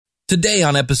Today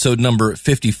on episode number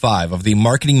 55 of the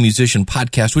Marketing Musician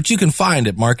Podcast, which you can find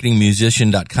at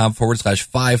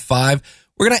marketingmusician.com/55,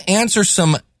 we're going to answer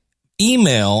some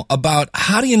email about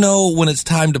how do you know when it's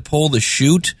time to pull the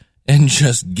chute and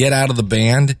just get out of the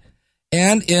band.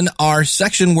 And in our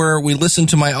section where we listen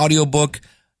to my audiobook,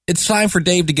 it's time for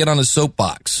Dave to get on his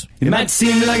soapbox. It might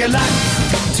seem like a lot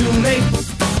to make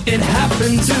it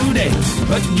happen today,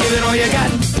 but give it all you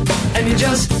got, and you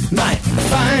just might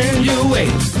find your way.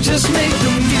 Just make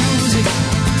the music,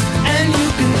 and you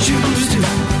can choose to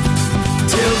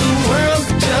tell the world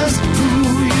just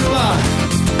who you are.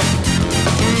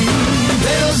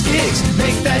 Play those gigs,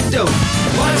 make that dough,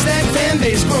 watch that fan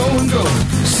base grow and grow.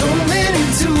 So many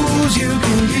tools you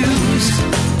can use.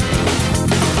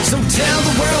 So tell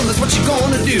the world that's what you're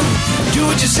gonna do. Do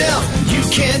it yourself, you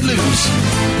can't lose.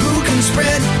 Who can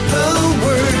spread the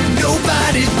word?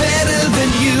 Nobody's better than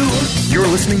you. You're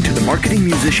listening to the Marketing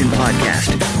Musician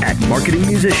Podcast at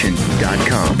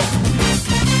marketingmusician.com.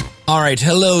 All right,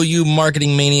 hello, you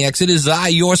marketing maniacs. It is I,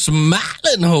 your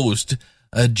smiling host,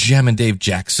 Jammin' Dave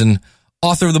Jackson,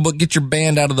 author of the book Get Your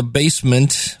Band Out of the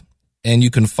Basement, and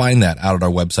you can find that out at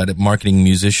our website at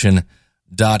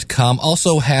marketingmusician.com.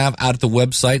 Also have out at the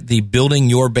website the Building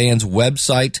Your Band's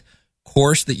website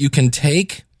course that you can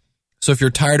take. So if you're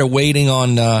tired of waiting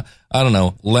on,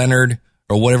 Leonard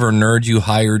or whatever nerd you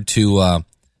hired to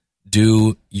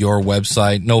do your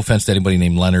website, no offense to anybody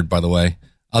named Leonard, by the way,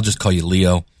 I'll just call you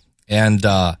Leo. And,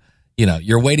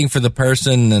 you're waiting for the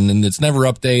person and it's never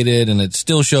updated and it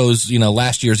still shows,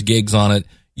 last year's gigs on it.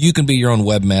 You can be your own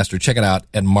webmaster. Check it out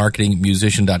at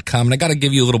marketingmusician.com. And I got to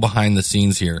give you a little behind the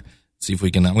scenes here. See if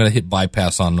we can, I'm going to hit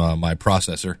bypass on my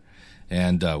processor.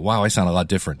 And wow, I sound a lot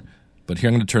different. But here,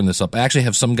 I'm going to turn this up. I actually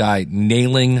have some guy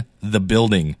nailing the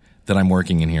building that I'm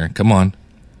working in here. Come on.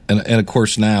 And of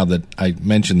course, now that I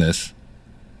mention this,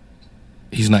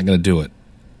 he's not going to do it.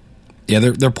 Yeah,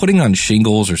 they're putting on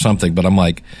shingles or something, but I'm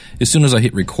like, as soon as I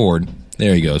hit record,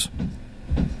 there he goes.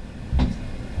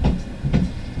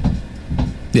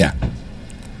 Yeah.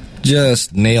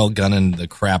 Just nail gunning the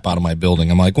crap out of my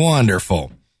building. I'm like,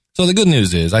 wonderful. So the good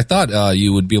news is, I thought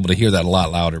you would be able to hear that a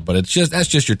lot louder, but that's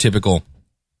just your typical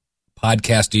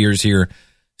podcast ears here,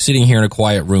 sitting here in a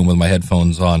quiet room with my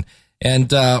headphones on.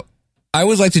 And I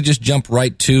always like to just jump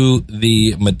right to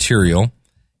the material.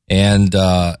 And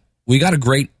we got a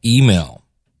great email.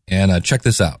 And check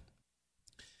this out.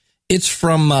 It's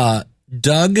from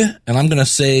Doug, and I'm going to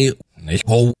say,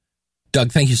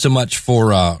 Doug, thank you so much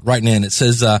for writing in. It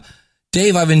says,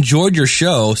 Dave, I've enjoyed your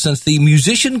show since the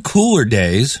Musician Cooler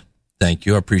days. Thank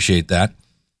you. I appreciate that.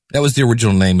 That was the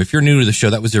original name. If you're new to the show,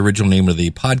 that was the original name of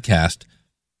the podcast.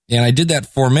 And I did that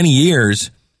for many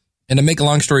years. And to make a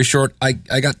long story short, I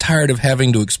got tired of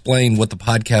having to explain what the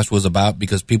podcast was about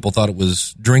because people thought it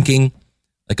was drinking,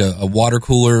 like a water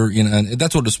cooler. And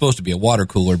that's what it's supposed to be, a water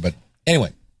cooler. But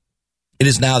anyway, it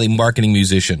is now the Marketing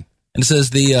Musician. And it says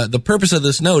the purpose of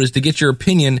this note is to get your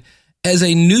opinion as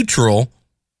a neutral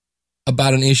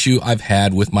about an issue I've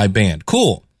had with my band.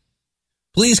 Cool.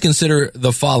 Please consider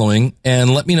the following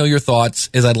and let me know your thoughts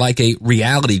as I'd like a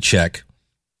reality check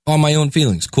on my own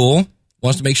feelings. Cool.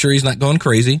 Wants to make sure he's not going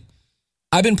crazy.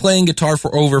 I've been playing guitar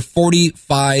for over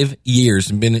 45 years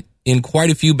and been in quite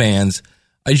a few bands.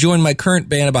 I joined my current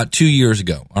band about 2 years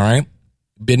ago. All right.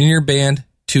 Been in your band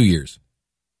 2 years.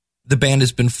 The band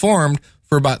has been formed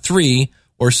for about 3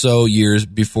 or so years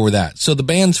before that. So the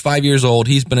band's 5 years old.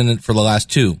 He's been in it for the last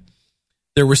 2.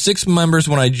 There were 6 members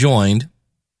when I joined,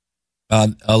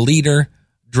 a leader,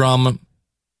 drum,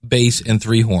 bass, and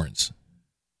 3 horns.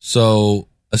 So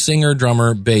a singer,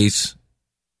 drummer, bass,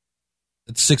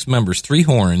 that's 6 members, 3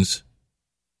 horns,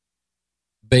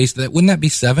 bass, wouldn't that be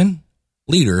 7?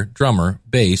 Leader, drummer,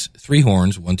 bass, 3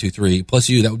 horns, 1, 2, 3, plus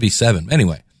you, that would be 7.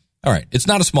 Anyway, all right, it's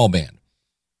not a small band.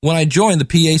 When I joined, the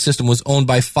PA system was owned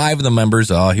by 5 of the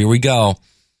members. Oh, here we go.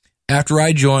 After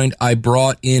I joined, I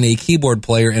brought in a keyboard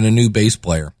player and a new bass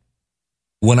player.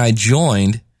 When I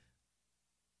joined,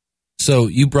 so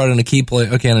you brought in a key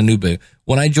player, okay, and a new bass.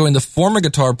 When I joined, the former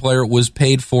guitar player was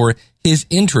paid for his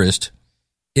interest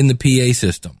in the PA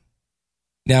system.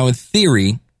 Now, in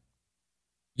theory,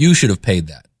 you should have paid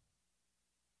that.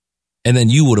 And then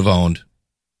you would have owned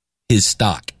his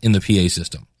stock in the PA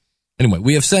system. Anyway,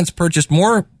 we have since purchased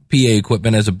more PA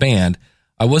equipment as a band.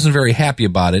 I wasn't very happy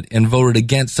about it and voted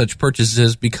against such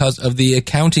purchases because of the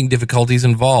accounting difficulties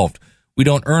involved. We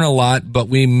don't earn a lot, but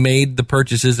we made the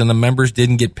purchases and the members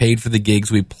didn't get paid for the gigs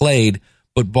we played,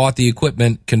 but bought the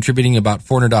equipment, contributing about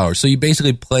 $400. So you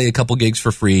basically play a couple gigs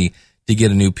for free to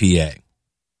get a new PA.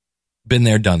 Been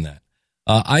there, done that.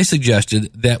 I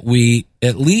suggested that we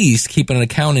at least keep an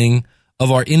accounting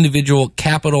of our individual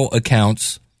capital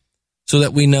accounts so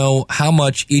that we know how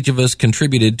much each of us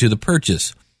contributed to the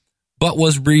purchase, but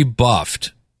was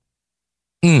rebuffed.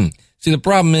 See, the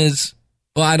problem is,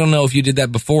 well, I don't know if you did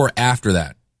that before or after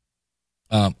that.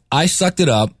 I sucked it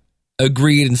up,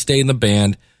 agreed, and stayed in the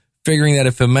band, figuring that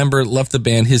if a member left the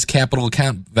band, his capital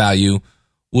account value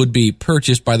would be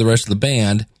purchased by the rest of the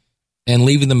band, and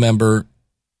leaving the member,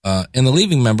 and the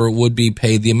leaving member would be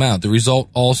paid the amount. The result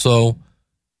would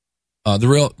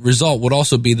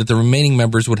also be that the remaining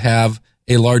members would have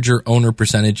a larger owner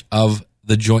percentage of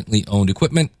the jointly owned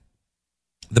equipment.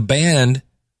 The band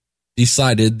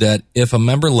decided that if a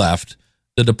member left,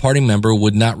 the departing member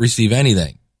would not receive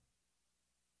anything.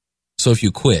 So if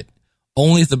you quit,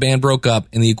 only if the band broke up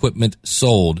and the equipment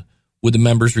sold would the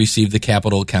members receive the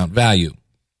capital account value.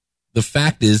 The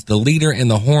fact is, the leader and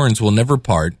the horns will never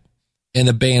part, and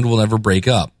the band will never break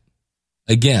up.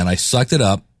 Again, I sucked it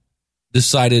up,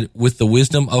 decided with the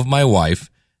wisdom of my wife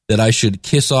that I should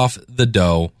kiss off the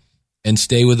dough and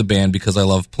stay with the band because I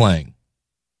love playing.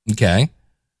 Okay?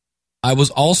 I got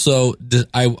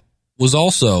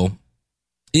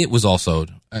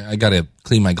to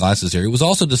clean my glasses here. It was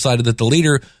also decided that the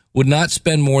leader would not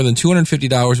spend more than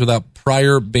 $250 without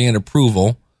prior band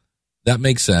approval. That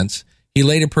makes sense. He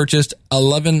later purchased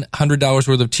 $1,100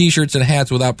 worth of t-shirts and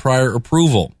hats without prior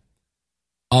approval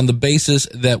on the basis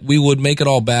that we would make it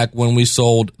all back when we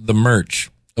sold the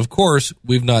merch. Of course,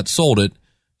 we've not sold it,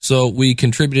 so we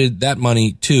contributed that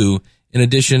money too, in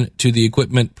addition to the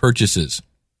equipment purchases.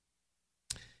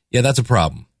 Yeah, that's a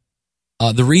problem.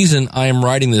 The reason I am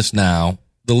writing this now,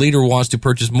 the leader wants to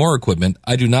purchase more equipment.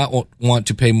 I do not want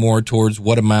to pay more towards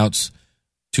what amounts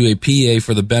to a PA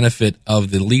for the benefit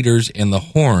of the leaders and the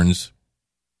horns,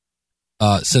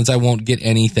 since I won't get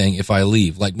anything if I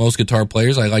leave. Like most guitar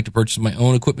players, I like to purchase my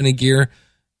own equipment and gear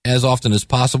as often as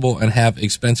possible and have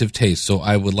expensive tastes, so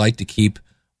I would like to keep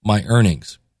my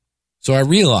earnings. So I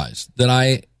realized that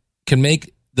I can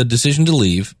make the decision to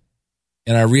leave,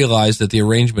 and I realized that the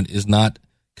arrangement is not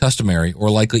customary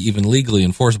or likely even legally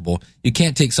enforceable. You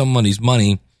can't take somebody's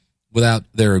money without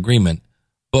their agreement,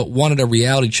 but wanted a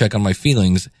reality check on my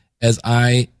feelings as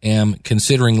I am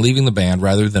considering leaving the band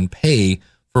rather than pay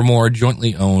for more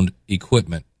jointly owned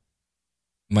equipment.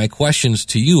 My questions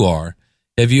to you are,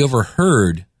 have you ever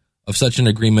heard of such an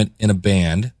agreement in a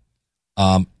band?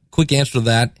 Quick answer to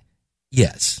that,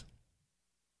 yes.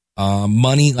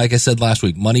 Money, like I said last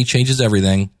week, money changes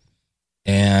everything,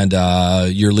 and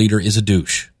your leader is a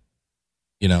douche.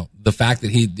 You know, the fact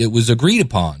that it was agreed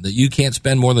upon that you can't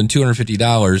spend more than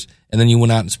 $250 and then you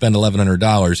went out and spent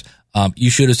 $1,100. You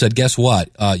should have said, guess what?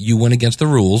 You went against the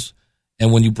rules,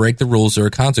 and when you break the rules, there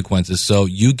are consequences. So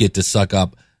you get to suck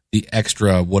up the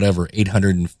extra, whatever, $800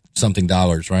 and something,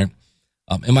 right?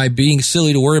 Am I being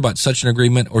silly to worry about such an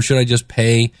agreement, or should I just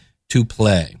pay to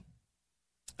play?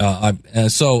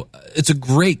 So it's a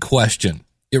great question.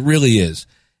 It really is.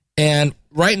 And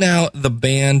right now, the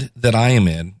band that I am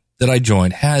in, that I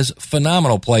joined, has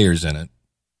phenomenal players in it.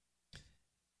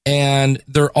 And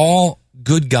they're all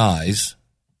good guys,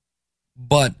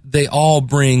 but they all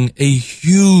bring a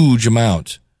huge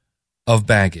amount of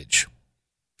baggage.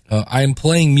 I'm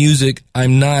playing music.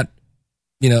 I'm not,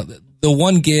 the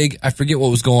one gig, I forget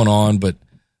what was going on, but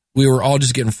we were all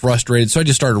just getting frustrated. So I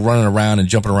just started running around and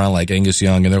jumping around like Angus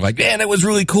Young. And they're like, man, it was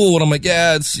really cool. And I'm like,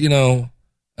 yeah, it's, I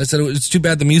said, it's too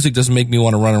bad the music doesn't make me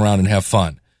want to run around and have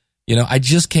fun. I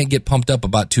just can't get pumped up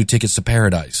about 2 Tickets to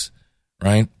Paradise,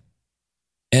 right?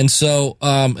 And so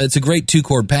it's a great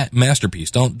 2-chord masterpiece.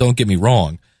 Don't get me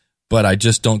wrong, but I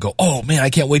just don't go, oh man, I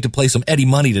can't wait to play some Eddie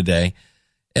Money today.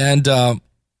 And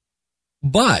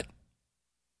but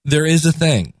there is a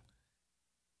thing,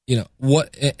 I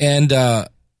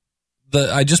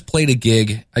just played a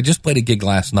gig. I just played a gig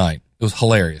last night. It was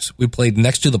hilarious. We played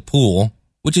next to the pool,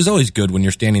 which is always good when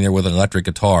you're standing there with an electric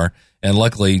guitar. And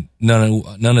luckily,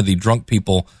 none of the drunk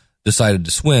people decided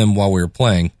to swim while we were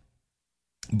playing.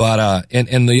 But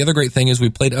and the other great thing is we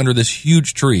played under this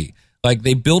huge tree. Like,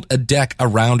 they built a deck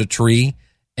around a tree,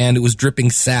 and it was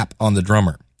dripping sap on the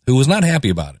drummer, who was not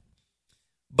happy about it.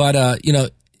 But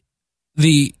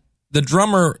the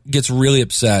drummer gets really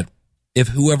upset if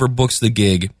whoever books the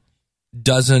gig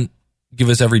doesn't give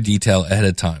us every detail ahead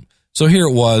of time. So here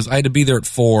it was. I had to be there at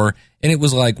 4, and it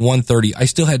was like 1:30. I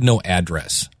still had no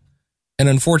address. And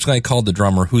unfortunately, I called the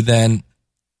drummer, who then,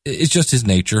 it's just his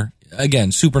nature.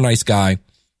 Again, super nice guy.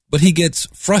 But he gets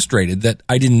frustrated that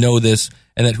I didn't know this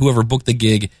and that whoever booked the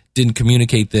gig didn't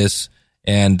communicate this.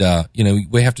 And,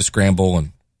 we have to scramble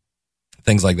and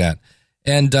things like that.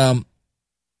 And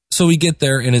so we get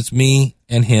there, and it's me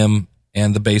and him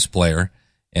and the bass player.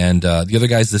 And the other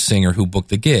guy's the singer who booked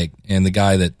the gig, and the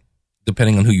guy that,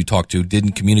 depending on who you talk to,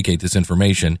 didn't communicate this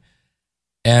information.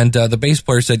 And the bass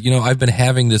player said, I've been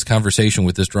having this conversation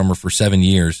with this drummer for 7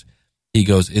 years. He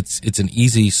goes, it's an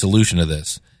easy solution to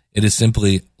this. It is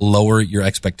simply lower your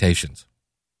expectations.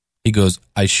 He goes,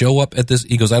 I show up at this.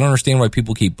 He goes, I don't understand why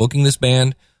people keep booking this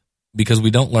band, because we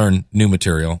don't learn new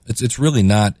material. It's really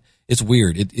not, it's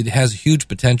weird. It has huge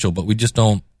potential, but we just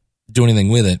don't do anything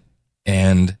with it.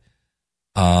 And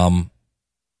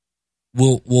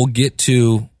we'll get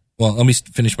to, well, let me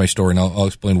finish my story and I'll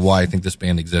explain why I think this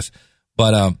band exists.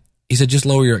 But he said, just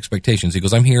lower your expectations. He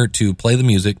goes, I'm here to play the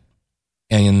music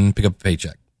and pick up a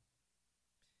paycheck.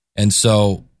 And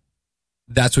so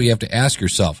that's what you have to ask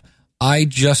yourself. I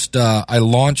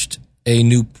launched a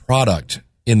new product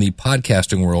in the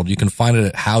podcasting world. You can find it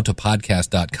at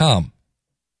howtopodcast.com.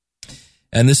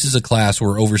 And this is a class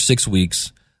where over 6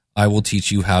 weeks, I will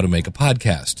teach you how to make a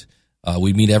podcast.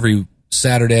 We meet every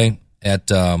Saturday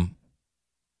at, I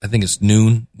think it's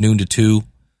noon to 2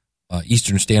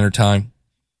 Eastern Standard Time.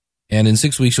 And in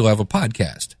 6 weeks, you'll have a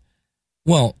podcast.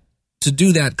 Well, to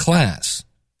do that class,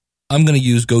 I'm going to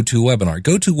use GoToWebinar.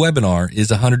 GoToWebinar is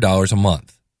 $100 a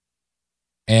month.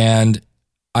 And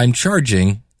I'm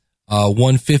charging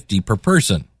 $150 per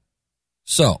person.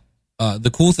 So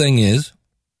the cool thing is,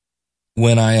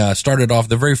 when I started off,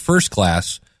 the very first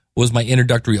class was my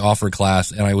introductory offer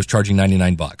class, and I was charging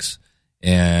 $99.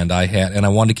 And I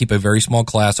wanted to keep a very small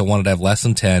class. I wanted to have less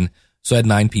than 10, so I had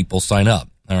 9 people sign up.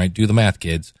 All right, do the math,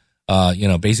 kids.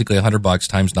 Basically $100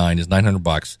 times 9 is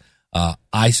 $900.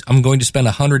 I'm going to spend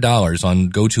 $100 on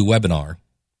GoToWebinar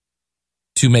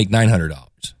to make $900.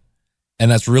 And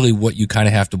that's really what you kind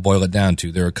of have to boil it down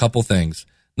to. There are a couple things.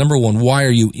 Number one, why are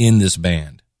you in this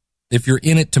band? If you're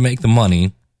in it to make the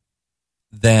money,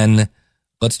 then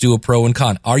let's do a pro and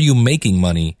con. Are you making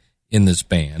money in this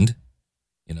band?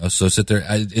 So sit there.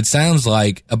 It sounds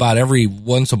like about every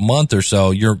once a month or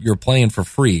so, you're playing for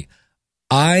free.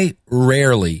 I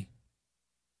rarely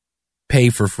play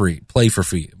for free.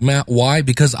 Why?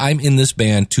 Because I'm in this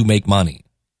band to make money.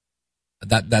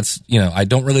 That's I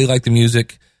don't really like the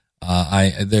music.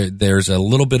 There's a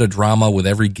little bit of drama with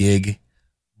every gig,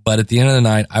 but at the end of the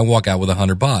night, I walk out with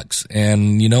 $100.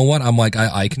 And you know what? I'm like,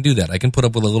 I can do that. I can put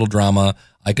up with a little drama.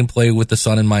 I can play with the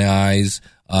sun in my eyes,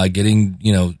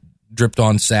 getting, dripped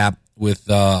on sap with,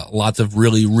 lots of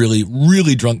really, really,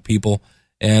 really drunk people.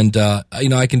 And,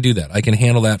 I can do that. I can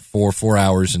handle that for 4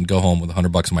 hours and go home with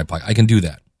 $100 in my pocket. I can do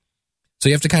that. So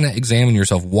you have to kind of examine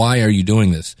yourself. Why are you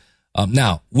doing this?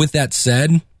 Now, with that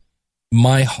said,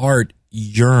 my heart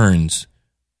yearns,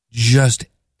 just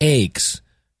aches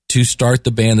to start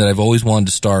the band that I've always wanted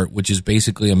to start, which is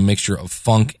basically a mixture of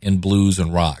funk and blues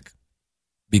and rock,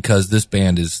 because this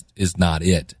band is not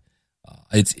it.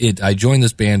 I joined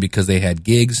this band because they had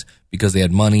gigs, because they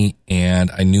had money, and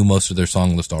I knew most of their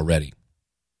song list already.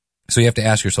 So you have to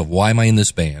ask yourself, why am I in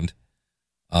this band?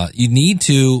 You need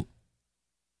to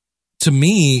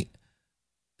me,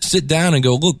 sit down and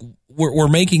go, look, we're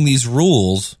making these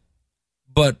rules,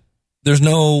 but there's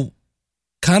no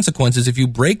consequences if you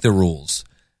break the rules.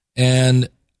 And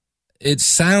it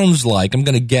sounds like, I'm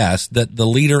going to guess, that the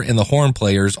leader and the horn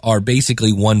players are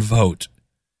basically one vote.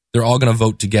 They're all going to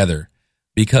vote together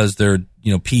because they're,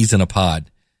 peas in a pod.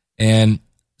 And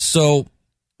so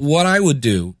what I would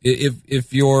do,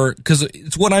 because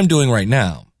it's what I'm doing right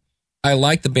now. I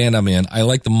like the band I'm in. I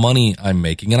like the money I'm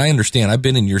making. And I understand, I've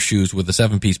been in your shoes with a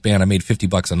 7-piece band. I made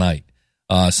 $50 a night,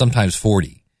 sometimes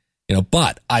 40.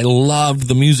 But I loved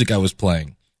the music I was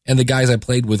playing, and the guys I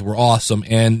played with were awesome.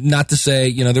 And not to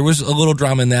say, there was a little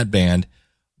drama in that band,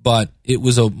 but it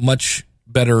was a much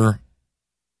better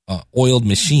oiled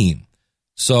machine.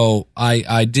 So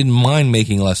I didn't mind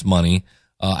making less money.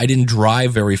 I didn't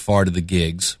drive very far to the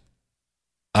gigs.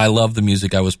 I loved the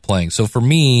music I was playing. So for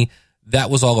me, that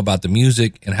was all about the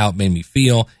music and how it made me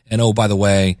feel. And oh, by the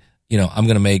way, I'm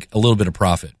going to make a little bit of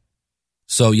profit.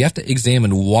 So you have to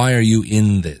examine, why are you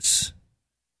in this?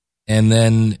 And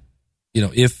then,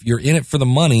 if you're in it for the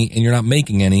money and you're not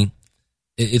making any,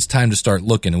 it's time to start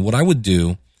looking. And what I would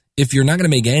do, if you're not going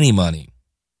to make any money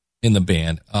in the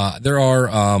band, there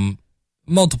are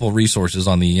multiple resources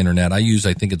on the internet. I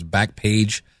think it's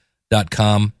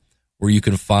backpage.com, where you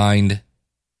can find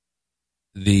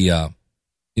the,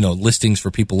 listings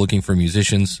for people looking for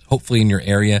musicians, hopefully in your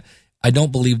area. I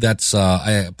don't believe that's,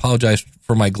 I apologize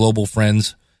for my global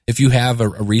friends. If you have a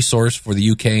resource for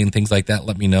the UK and things like that,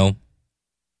 let me know.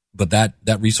 But that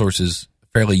resource is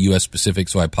fairly US specific,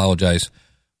 so I apologize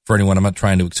for anyone. I'm not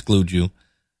trying to exclude you.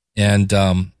 And,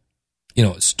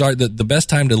 the best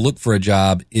time to look for a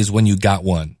job is when you got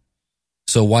one.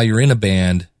 So while you're in a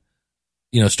band,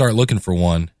 start looking for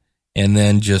one, and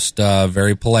then just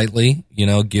very politely,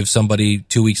 give somebody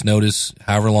 2 weeks notice,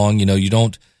 however long. You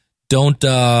don't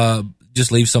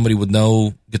just leave somebody with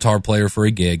no guitar player for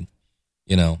a gig.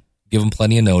 Give them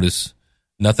plenty of notice.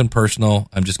 Nothing personal.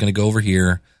 I'm just going to go over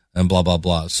here and blah blah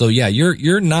blah. So yeah,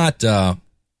 you're not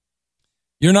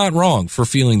wrong for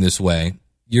feeling this way.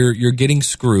 You're getting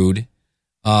screwed.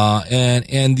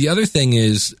 And the other thing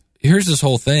is, here's this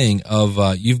whole thing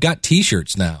of you've got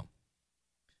T-shirts now.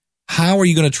 How are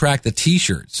you going to track the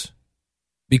T-shirts?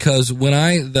 Because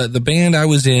when the band I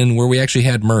was in, where we actually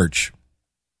had merch,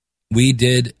 we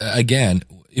did, again,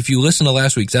 if you listen to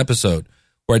last week's episode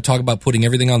where I talk about putting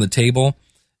everything on the table,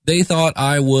 they thought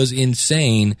I was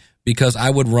insane because I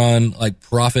would run like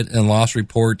profit and loss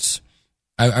reports.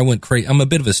 I went crazy. I'm a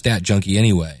bit of a stat junkie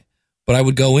anyway, but I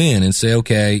would go in and say,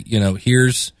 okay,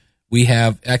 we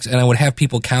have X, and I would have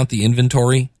people count the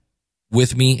inventory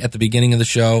with me at the beginning of the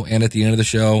show and at the end of the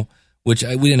show, which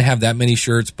we didn't have that many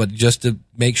shirts, but just to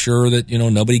make sure that,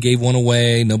 nobody gave one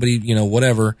away, nobody,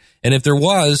 whatever. And if there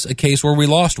was a case where we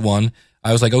lost one,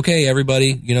 I was like, okay,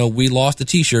 everybody, we lost a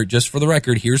T-shirt. Just for the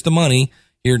record, here's the money.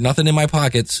 Here, nothing in my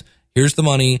pockets. Here's the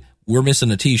money. We're missing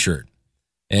a T-shirt.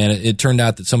 And it turned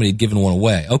out that somebody had given one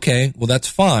away. Okay, well, that's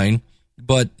fine.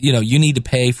 But, you need to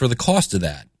pay for the cost of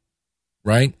that,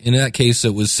 right? In that case,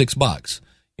 it was $6.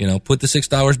 Put the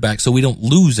 $6 back so we don't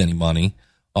lose any money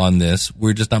on this.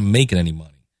 We're just not making any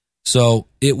money. So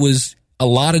it was a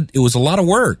lot of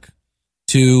work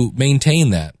to maintain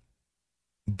that.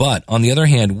 But on the other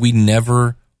hand, we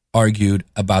never argued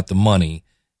about the money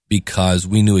because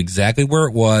we knew exactly where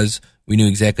it was. We knew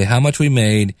exactly how much we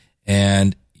made.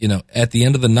 And, at the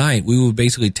end of the night, we would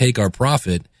basically take our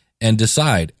profit and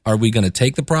decide, are we going to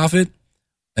take the profit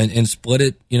and split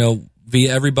it,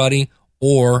 via everybody?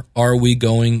 Or are we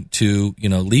going to,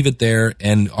 leave it there,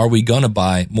 and are we going to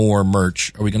buy more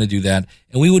merch? Are we going to do that?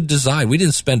 And we would decide. We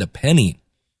didn't spend a penny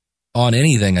on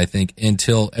anything, I think,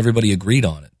 until everybody agreed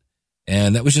on it.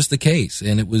 And that was just the case.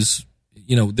 And it was,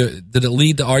 did it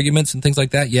lead to arguments and things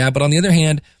like that? Yeah. But on the other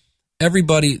hand,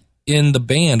 everybody in the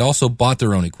band also bought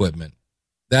their own equipment.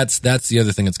 That's the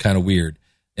other thing that's kind of weird.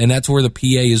 And that's where the PA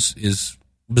is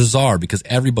bizarre, because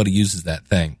everybody uses that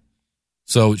thing.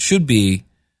 So it should be,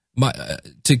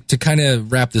 to kind of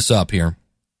wrap this up here,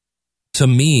 to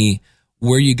me,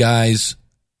 where you guys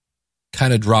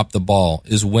kind of dropped the ball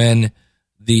is when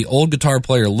the old guitar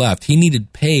player left. He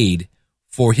needed paid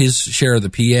for his share of the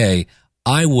PA.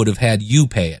 I would have had you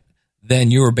pay it.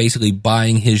 Then you were basically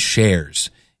buying his shares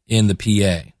in the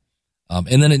PA.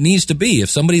 And then it needs to be, if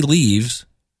somebody leaves,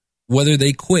 whether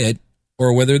they quit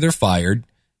or whether they're fired,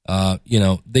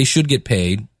 they should get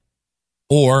paid.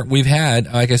 Or we've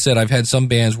had, like I said, I've had some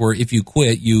bands where if you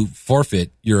quit, you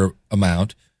forfeit your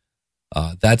amount.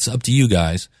 That's up to you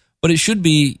guys. But it should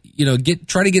be,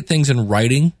 try to get things in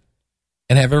writing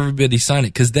and have everybody sign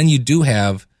it, because then you do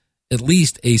have at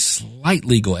least a slight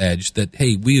legal edge that,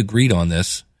 hey, we agreed on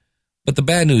this. But the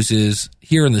bad news is,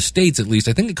 here in the States at least,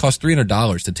 I think it costs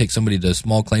 $300 to take somebody to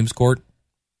small claims court.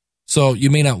 So you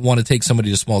may not want to take somebody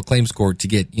to small claims court to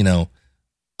get,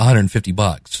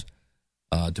 $150.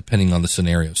 Depending on the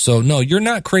scenario. So no, you're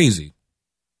not crazy.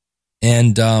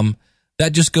 And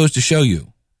that just goes to show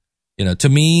you, to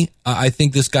me, I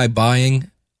think this guy buying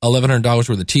 $1,100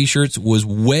 worth of T-shirts was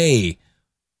way,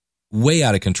 way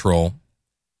out of control.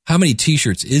 How many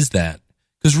T-shirts is that?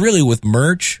 Because really with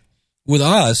merch, with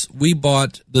us, we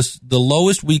bought the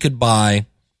lowest we could buy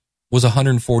was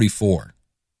 144,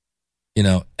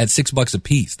 at $6 a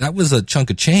piece. That was a chunk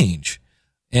of change.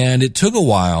 And it took a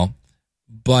while,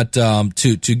 but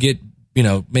to get,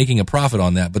 making a profit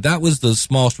on that. But that was the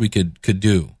smallest we could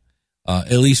do,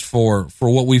 at least for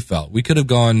what we felt. We could have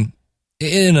gone,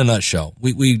 in a nutshell,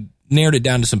 we narrowed it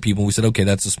down to some people. We said, okay,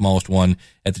 that's the smallest one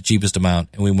at the cheapest amount,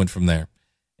 and we went from there.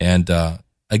 And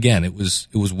again, it was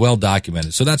well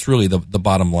documented. So that's really the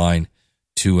bottom line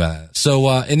to so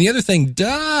and the other thing,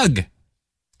 Doug,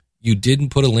 you didn't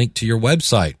put a link to your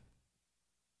website.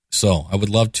 So I would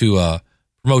love to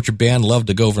promote your band, love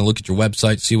to go over and look at your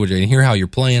website, see what and hear how you're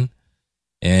playing.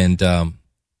 And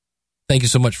thank you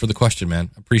so much for the question, man.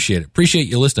 Appreciate it. Appreciate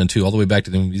you listening too, all the way back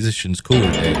to the Musicians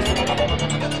Cooler days.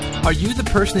 Are you the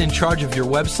person in charge of your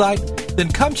website? Then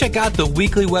come check out the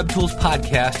Weekly Web Tools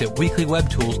podcast at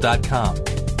weeklywebtools.com.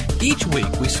 Each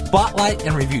week, we spotlight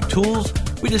and review tools.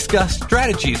 We discuss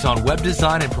strategies on web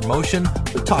design and promotion.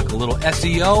 We talk a little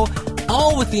SEO,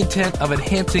 all with the intent of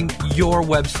enhancing your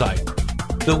website.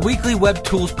 The Weekly Web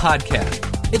Tools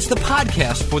podcast. It's the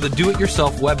podcast for the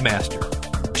do-it-yourself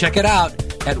webmaster. Check it out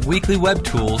at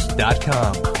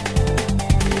weeklywebtools.com.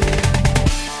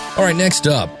 All right, next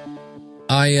up,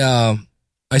 I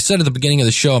I said at the beginning of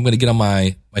the show I'm going to get on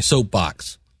my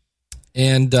soapbox.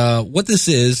 And what this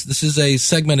is a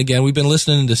segment again. We've been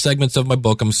listening to segments of my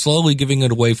book. I'm slowly giving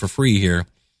it away for free here.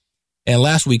 And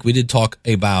last week we did talk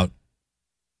about,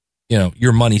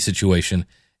 your money situation.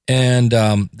 And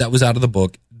that was out of the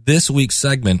book. This week's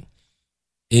segment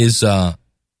is about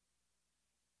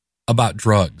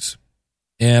drugs.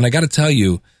 And I got to tell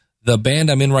you, the band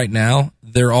I'm in right now,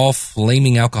 they're all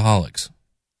flaming alcoholics.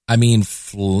 I mean,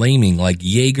 flaming, like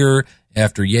Jaeger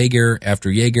after Jaeger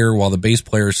after Jaeger, while the bass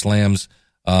player slams,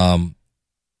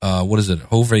 what is it,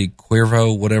 Jove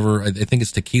Cuervo, whatever, I think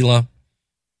it's tequila,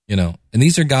 And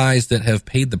these are guys that have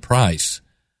paid the price.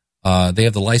 They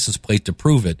have the license plate to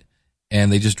prove it,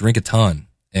 and they just drink a ton.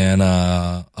 And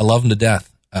I love them to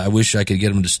death. I wish I could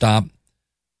get them to stop,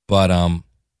 but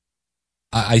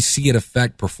I see it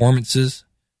affect performances,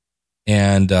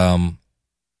 and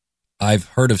I've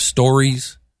heard of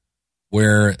stories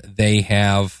where they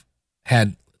have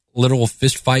had literal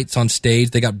fist fights on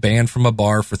stage. They got banned from a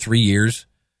bar for 3 years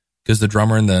because the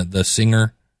drummer and the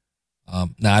singer,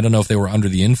 now I don't know if they were under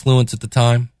the influence at the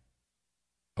time.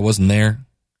 I wasn't there.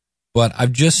 But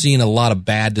I've just seen a lot of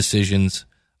bad decisions.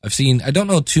 I don't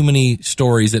know too many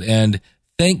stories that end,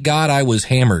 thank God I was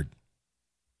hammered.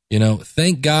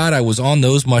 Thank God I was on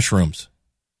those mushrooms.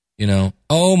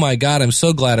 Oh my God, I'm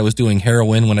so glad I was doing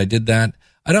heroin when I did that.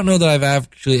 I don't know that I've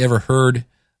actually ever heard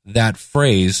that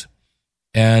phrase.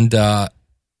 And well,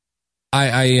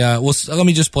 let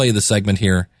me just play the segment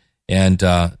here. And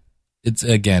it's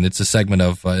a segment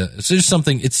of it's just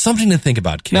something to think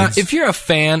about, kids. Now, if you're a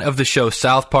fan of the show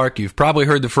South Park, you've probably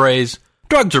heard the phrase,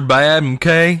 drugs are bad,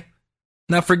 Mkay.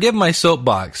 Now, forgive my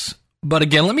soapbox, but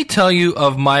again, let me tell you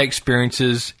of my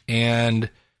experiences and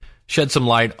shed some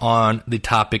light on the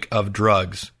topic of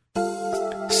drugs.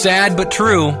 Sad but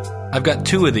true, I've got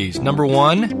two of these. Number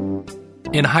one,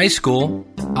 in high school,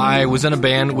 I was in a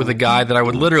band with a guy that I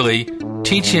would literally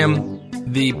teach him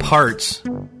the parts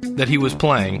that he was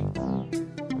playing.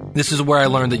 This is where I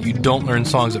learned that you don't learn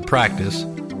songs at practice.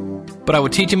 But I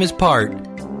would teach him his part,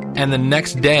 and the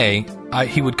next day,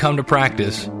 he would come to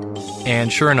practice,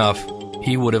 and sure enough,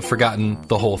 he would have forgotten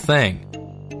the whole thing.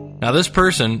 Now, this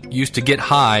person used to get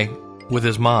high with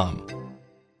his mom.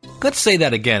 Let's say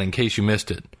that again in case you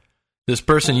missed it. This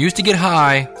person used to get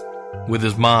high with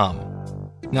his mom.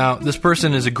 Now, this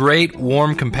person is a great,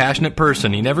 warm, compassionate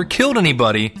person. He never killed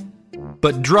anybody,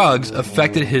 but drugs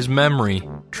affected his memory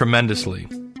tremendously.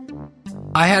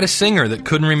 I had a singer that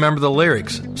couldn't remember the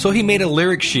lyrics, so he made a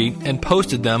lyric sheet and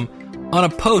posted them on a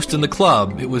post in the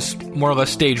club. It was more or less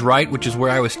stage right, which is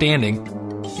where I was standing,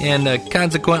 and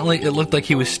consequently, it looked like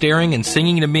he was staring and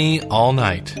singing to me all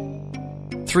night.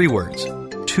 3 words: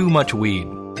 too much weed.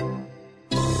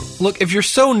 Look, if you're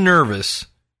so nervous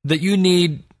that you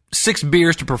need 6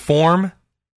 beers to perform,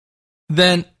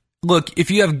 then, look,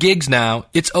 if you have gigs now,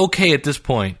 it's okay at this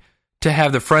point to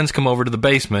have the friends come over to the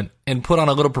basement and put on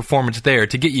a little performance there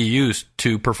to get you used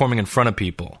to performing in front of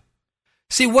people.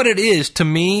 See, what it is, to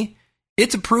me,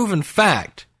 it's a proven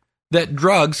fact that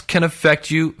drugs can affect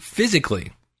you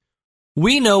physically.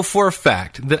 We know for a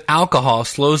fact that alcohol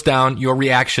slows down your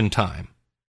reaction time.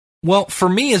 Well, for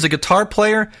me as a guitar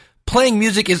player, playing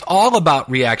music is all about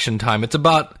reaction time. It's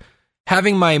about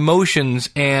having my emotions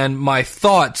and my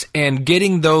thoughts and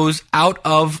getting those out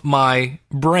of my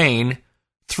brain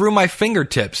through my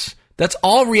fingertips. That's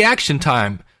all reaction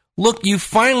time. Look, you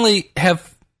finally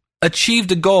have achieved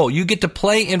a goal. You get to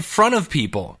play in front of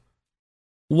people.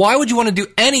 Why would you want to do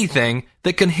anything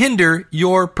that can hinder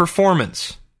your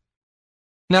performance?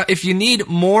 Now, if you need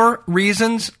more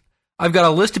reasons, I've got a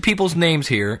list of people's names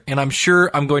here, and I'm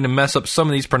sure I'm going to mess up some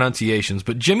of these pronunciations,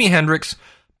 but Jimi Hendrix,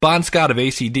 Bon Scott of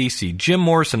AC/DC, Jim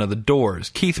Morrison of The Doors,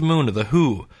 Keith Moon of The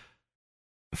Who,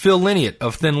 Phil Lynott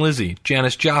of Thin Lizzy,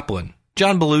 Janis Joplin,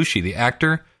 John Belushi, the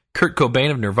actor, Kurt Cobain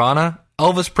of Nirvana,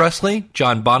 Elvis Presley,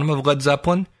 John Bonham of Led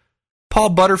Zeppelin, Paul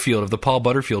Butterfield of the Paul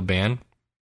Butterfield Band,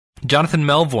 Jonathan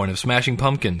Melvoin of Smashing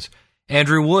Pumpkins,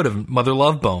 Andrew Wood of Mother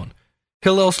Love Bone,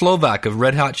 Hillel Slovak of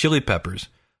Red Hot Chili Peppers,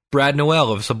 Brad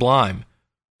Noel of Sublime,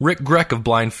 Rick Greck of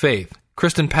Blind Faith,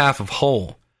 Kristen Paff of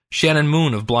Hole, Shannon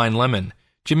Moon of Blind Lemon,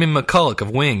 Jimmy McCulloch of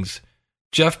Wings,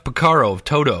 Jeff Porcaro of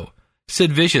Toto,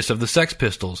 Sid Vicious of the Sex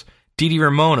Pistols, Dee Dee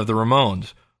Ramone of the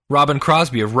Ramones, Robin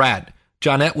Crosby of Rat,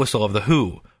 John Entwistle of The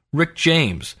Who, Rick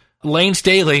James, Lane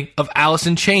Staley of Alice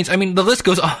in Chains. I mean, the list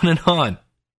goes on and on.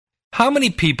 How many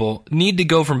people need to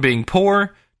go from being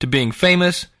poor to being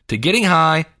famous to getting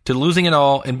high to losing it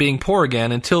all and being poor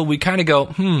again until we kind of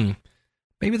go,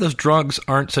 maybe those drugs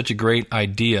aren't such a great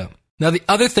idea. Now, the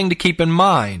other thing to keep in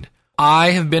mind,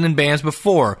 I have been in bands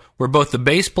before where both the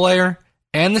bass player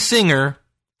and the singer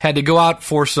had to go out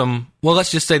for some, well, let's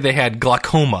just say they had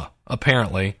glaucoma,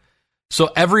 apparently.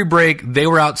 So every break, they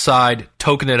were outside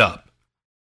toking it up.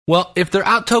 Well, if they're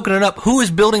out toking it up, who is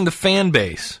building the fan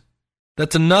base?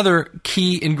 That's another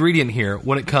key ingredient here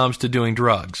when it comes to doing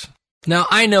drugs. Now,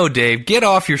 I know, Dave, get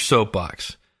off your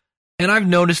soapbox. And I've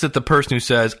noticed that the person who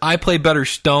says, I play better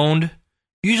stoned,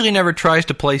 usually never tries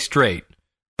to play straight.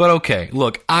 But okay,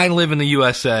 look, I live in the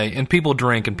USA, and people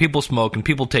drink, and people smoke, and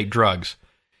people take drugs.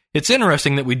 It's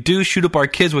interesting that we do shoot up our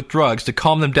kids with drugs to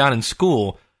calm them down in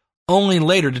school, only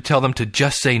later to tell them to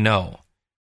just say no.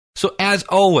 So as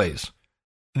always,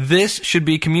 this should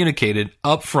be communicated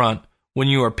up front when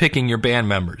you are picking your band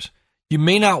members. You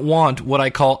may not want what I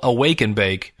call a wake and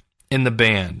bake in the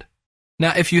band.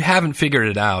 Now, if you haven't figured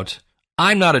it out,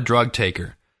 I'm not a drug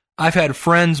taker. I've had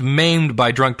friends maimed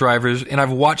by drunk drivers, and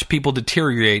I've watched people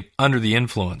deteriorate under the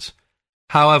influence.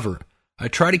 However, I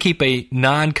try to keep a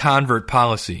non-convert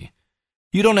policy.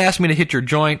 You don't ask me to hit your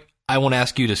joint, I won't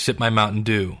ask you to sip my Mountain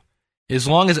Dew. As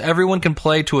long as everyone can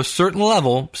play to a certain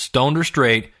level, stoned or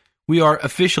straight, we are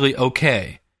officially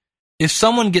okay. If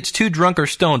someone gets too drunk or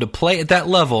stoned to play at that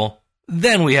level,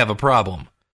 then we have a problem.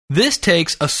 This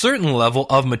takes a certain level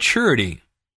of maturity.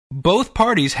 Both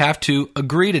parties have to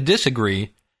agree to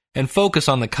disagree and focus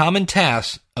on the common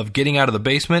task of getting out of the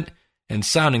basement and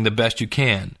sounding the best you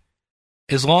can.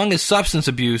 As long as substance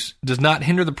abuse does not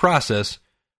hinder the process,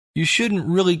 you shouldn't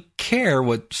really care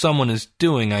what someone is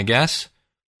doing, I guess.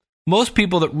 Most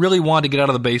people that really want to get out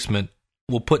of the basement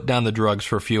will put down the drugs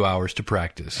for a few hours to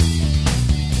practice.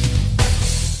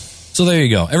 So there you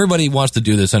go. Everybody wants to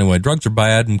do this anyway. Drugs are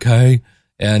bad, Mkay.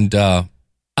 And I'm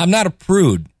not a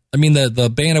prude. I mean, the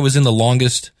band I was in the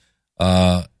longest,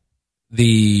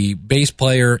 the bass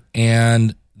player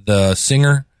and the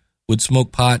singer would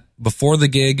smoke pot before the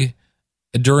gig,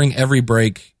 during every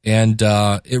break, and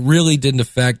it really didn't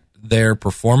affect their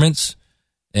performance.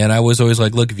 And I was always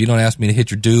like, look, if you don't ask me to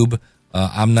hit your doob,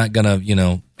 I'm not going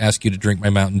to, ask you to drink my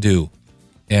Mountain Dew.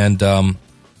 And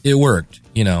it worked,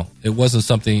 It wasn't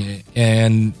something,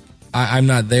 and I'm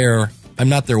not there. I'm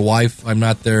not their wife. I'm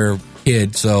not their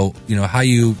kid. So, how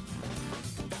you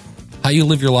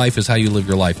live your life is how you live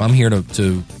your life. I'm here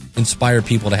to inspire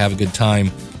people to have a good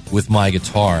time with my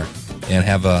guitar and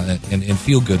have and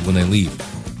feel good when they leave,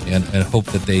 and hope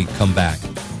that they come back.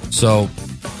 So,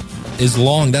 that's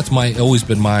always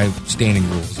been my standing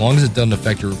rule. As long as it doesn't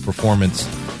affect your performance,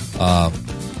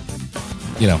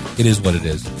 it is what it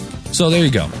is. So there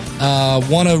you go.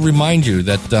 Want to remind you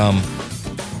that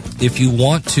if you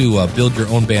want to build your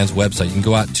own band's website, you can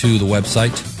go out to the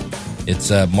website.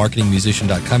 It's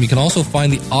marketingmusician.com. You can also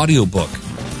find the audiobook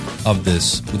of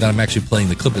this that I'm actually playing.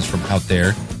 The clip is from out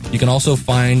there. You can also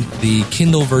find the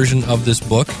Kindle version of this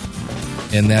book,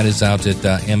 and that is out at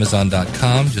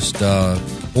amazon.com.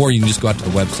 Or you can just go out to the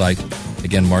website,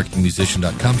 again,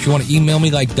 marketingmusician.com. If you want to email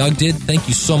me like Doug did, thank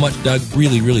you so much, Doug.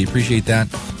 Really, really appreciate that.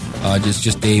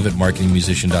 Just Dave at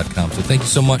marketingmusician.com. So thank you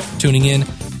so much for tuning in.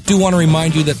 Do want to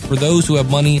remind you that for those who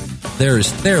have money, there is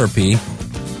therapy,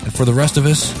 and for the rest of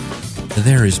us,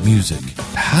 there is music.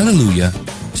 Hallelujah.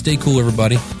 Stay cool,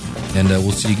 everybody. And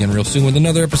we'll see you again real soon with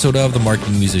another episode of the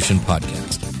Marketing Musician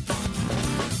Podcast.